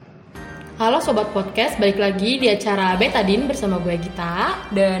Halo Sobat Podcast, balik lagi di acara Betadine bersama gue Gita.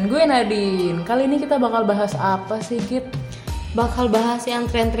 Dan gue Nadine. Kali ini kita bakal bahas apa sih, Git? Bakal bahas yang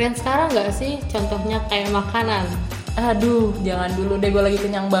tren-tren sekarang gak sih? Contohnya kayak makanan. Aduh, jangan dulu deh, gue lagi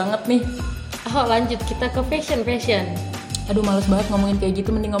kenyang banget nih. Oh lanjut, kita ke fashion. Aduh, males banget ngomongin kayak gitu,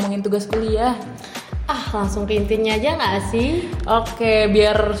 mending ngomongin tugas kuliah. Langsung ke intinya aja gak sih? Oke,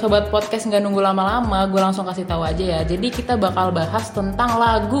 biar Sobat Podcast gak nunggu lama-lama, gue langsung kasih tahu aja ya. Jadi kita bakal bahas tentang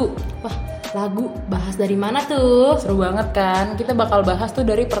lagu. Wah, lagu, bahas dari mana tuh? Seru banget kan? Kita bakal bahas tuh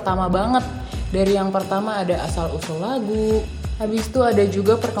dari pertama banget. Dari yang pertama ada asal-usul lagu, habis itu ada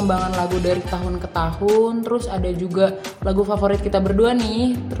juga perkembangan lagu dari tahun ke tahun, terus ada juga lagu favorit kita berdua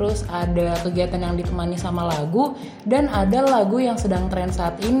nih, terus ada kegiatan yang ditemani sama lagu, dan ada lagu yang sedang tren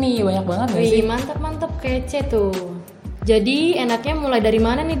saat ini. Banyak banget gak sih? Wih, mantap, kece tuh. Jadi enaknya mulai dari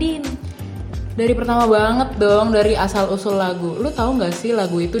mana nih, Din? Dari pertama banget dong, dari asal-usul lagu. Lu tahu gak sih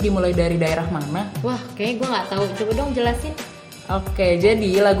lagu itu dimulai dari daerah mana? Wah, kayaknya gue gak tahu. Coba dong jelasin. Oke,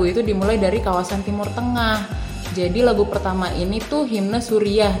 jadi lagu itu dimulai dari kawasan Timur Tengah. Jadi lagu pertama ini tuh himne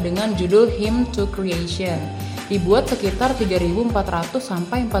Suriah dengan judul Hymn to Creation. Dibuat sekitar 3.400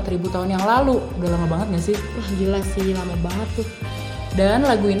 sampai 4.000 tahun yang lalu. Udah lama banget gak sih? Wah gila sih, lama banget tuh. Dan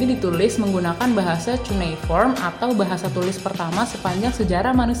lagu ini ditulis menggunakan bahasa cuneiform atau bahasa tulis pertama sepanjang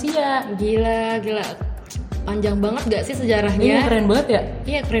sejarah manusia. Gila. Panjang banget gak sih sejarahnya? Iya, keren banget ya?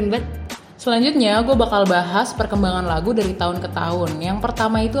 Iya, keren banget. Selanjutnya gue bakal bahas perkembangan lagu dari tahun ke tahun. Yang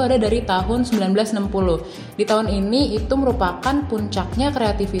pertama itu ada dari tahun 1960. Di tahun ini itu merupakan puncaknya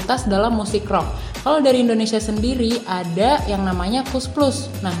kreativitas dalam musik rock. Kalau dari Indonesia sendiri ada yang namanya Kus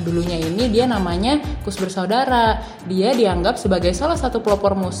Plus. Nah dulunya ini dia namanya Kus Bersaudara. Dia dianggap sebagai salah satu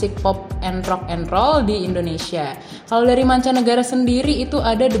pelopor musik pop and rock and roll di Indonesia. Kalau dari mancanegara sendiri itu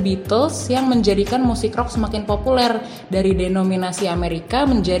ada The Beatles yang menjadikan musik rock semakin populer. Dari denominasi Amerika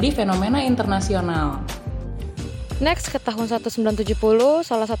menjadi fenomena internasional. Next ke tahun 1970,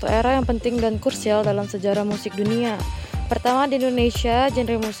 salah satu era yang penting dan krusial dalam sejarah musik dunia. Pertama di Indonesia,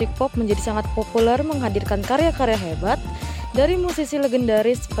 genre musik pop menjadi sangat populer menghadirkan karya-karya hebat dari musisi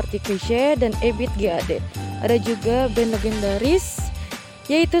legendaris seperti Chrisye dan Ebit G.Ade. Ada juga band legendaris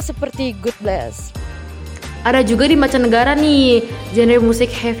yaitu seperti God Bless. Ada juga di mancanegara nih, genre musik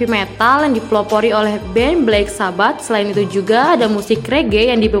heavy metal yang dipelopori oleh band Black Sabbath. Selain itu juga ada musik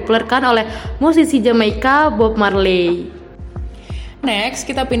reggae yang dipopulerkan oleh musisi Jamaika Bob Marley. Next,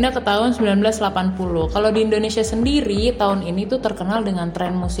 kita pindah ke tahun 1980. Kalau di Indonesia sendiri, tahun ini tuh terkenal dengan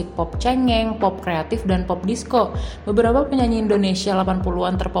tren musik pop cengeng, pop kreatif, dan pop disco. Beberapa penyanyi Indonesia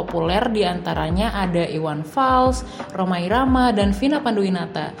 80-an terpopuler diantaranya ada Iwan Fals, Rhoma Irama, dan Vina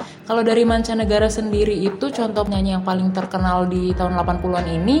Panduwinata. Kalau dari mancanegara sendiri itu contoh penyanyi yang paling terkenal di tahun 80-an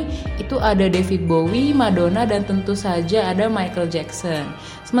ini itu ada David Bowie, Madonna, dan tentu saja ada Michael Jackson.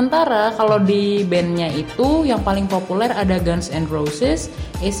 Sementara kalau di bandnya itu yang paling populer ada Guns N' Roses,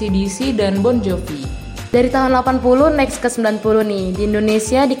 AC/DC, dan Bon Jovi. Dari tahun 80 next ke 90 nih, di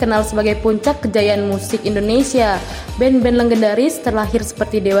Indonesia dikenal sebagai puncak kejayaan musik Indonesia. Band-band legendaris terlahir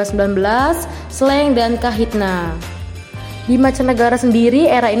seperti Dewa 19, Slank, dan Kahitna. Di mancanegara sendiri,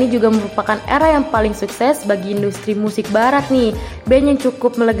 era ini juga merupakan era yang paling sukses bagi industri musik barat nih. Band yang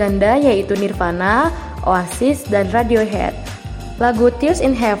cukup melegenda yaitu Nirvana, Oasis, dan Radiohead. Lagu Tears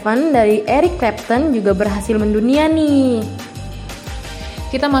in Heaven dari Eric Clapton juga berhasil mendunia nih.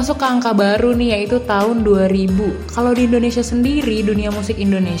 Kita masuk ke angka baru nih, yaitu tahun 2000. Kalau di Indonesia sendiri, dunia musik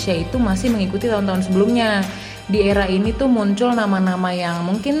Indonesia itu masih mengikuti tahun-tahun sebelumnya. Di era ini tuh muncul nama-nama yang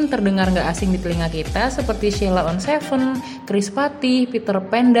mungkin terdengar gak asing di telinga kita seperti Sheila on 7, Chris Patih, Peter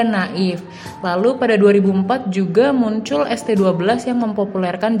Pan, dan Naif. Lalu pada 2004 juga muncul ST12 yang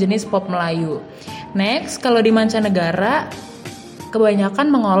mempopulerkan jenis pop Melayu. Next, kalau di mancanegara, kebanyakan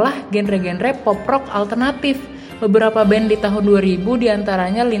mengolah genre-genre pop rock alternatif. Beberapa band di tahun 2000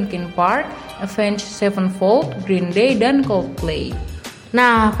 diantaranya Linkin Park, Avenged Sevenfold, Green Day, dan Coldplay.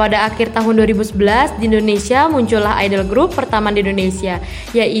 Nah, pada akhir tahun 2011 di Indonesia muncullah idol group pertama di Indonesia,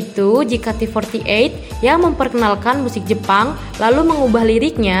 yaitu JKT48 yang memperkenalkan musik Jepang lalu mengubah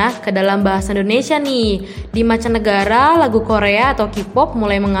liriknya ke dalam bahasa Indonesia nih. Di mancanegara, lagu Korea atau K-pop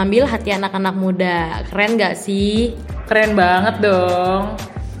mulai mengambil hati anak-anak muda. Keren gak sih? Keren banget dong.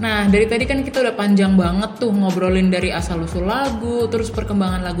 Nah, dari tadi kan kita udah panjang banget tuh ngobrolin dari asal-usul lagu, terus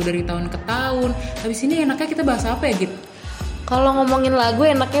perkembangan lagu dari tahun ke tahun. Habis ini enaknya kita bahas apa ya, Git? Kalau ngomongin lagu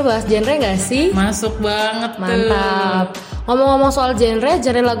enaknya bahas genre gak sih? Masuk banget tuh. Mantap. Ngomong-ngomong soal genre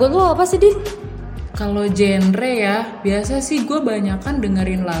lagu lu apa sih, Din? Kalau genre ya, biasa sih gue banyakan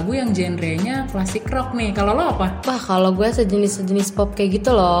dengerin lagu yang genrenya klasik rock nih. Kalau lo apa? Wah, kalau gue sejenis pop kayak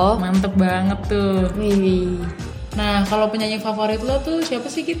gitu loh. Mantep banget tuh. Wih. Nah, kalau penyanyi favorit lo tuh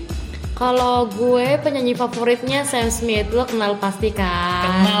siapa sih, Git? Kalau gue penyanyi favoritnya Sam Smith, lo kenal pasti kan?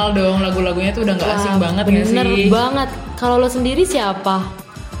 Kenal dong, lagu-lagunya tuh udah gak asing banget gak sih? Bener banget. Kalau lo sendiri siapa?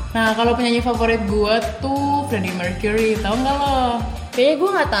 Nah, kalau penyanyi favorit gue tuh Freddie Mercury, tau gak lo? Kayaknya gue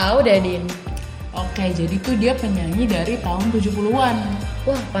nggak tahu deh, Din. Oke, jadi tuh dia penyanyi dari tahun 70-an.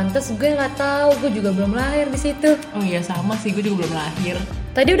 Wah, pantes gue nggak tahu. Gue juga belum lahir di situ. Oh iya, sama sih, gue juga belum lahir.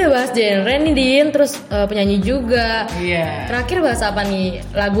 Tadi udah bahas genre nih, Din. Terus penyanyi juga. Iya. Terakhir bahas apa nih?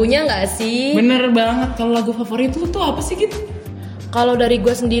 Lagunya nggak sih? Bener banget. Kalau lagu favorit lu tuh apa sih, Git? Kalau dari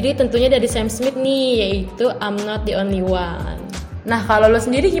gue sendiri tentunya dari Sam Smith nih, yaitu I'm Not the Only One. Nah, kalau lo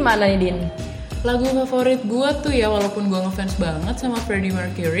sendiri gimana nih, Din? Lagu favorit gue tuh ya, walaupun gue ngefans banget sama Freddie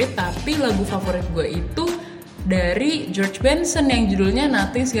Mercury, tapi lagu favorit gue itu dari George Benson yang judulnya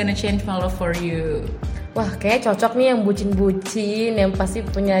Nothing's Gonna Change My Love For You. Wah, kayak cocok nih yang bucin-bucin, yang pasti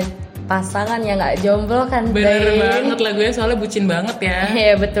punya pasangan yang nggak jomblo kan, Bener banget lagunya, soalnya bucin banget ya.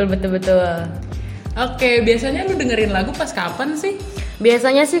 Iya, betul. Oke, biasanya lu dengerin lagu pas kapan sih?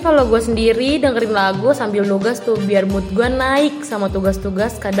 Biasanya sih kalau gue sendiri dengerin lagu sambil nugas tuh, biar mood gue naik sama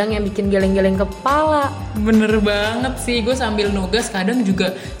tugas-tugas kadang yang bikin geleng-geleng kepala. Bener banget sih, gue sambil nugas kadang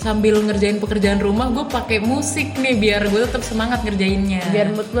juga sambil ngerjain pekerjaan rumah gue pakai musik nih biar gue tetap semangat ngerjainnya.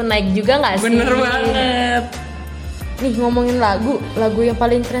 Biar mood lu naik juga nggak sih? Bener banget. Nih ngomongin lagu yang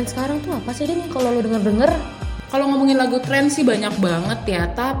paling tren sekarang tuh apa sih, Din? Kalau lu denger-denger? Kalau ngomongin lagu tren sih banyak banget ya,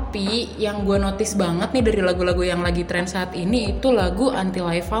 tapi yang gue notice banget nih dari lagu-lagu yang lagi tren saat ini itu lagu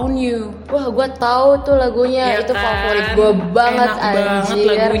Until I Found You. Wah, gue tahu tuh lagunya, Ya itu kan? favorit gue banget. Enak banget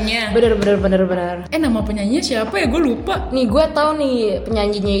lagunya. Bener. Nama penyanyinya siapa ya, gue lupa. Nih gue tahu nih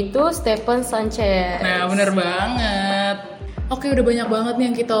penyanyinya itu Stephen Sanchez. Nah, bener banget. Oke, udah banyak banget nih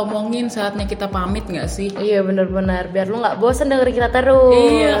yang kita omongin, saatnya kita pamit gak sih? Iya, bener, biar lu gak bosen dengerin kita terus.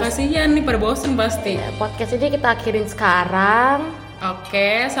 Iya, kasihan nih pada bosen pasti. Podcast ini kita akhirin sekarang.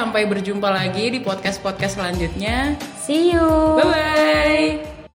 Oke, sampai berjumpa lagi di podcast-podcast selanjutnya. See you. Bye-bye.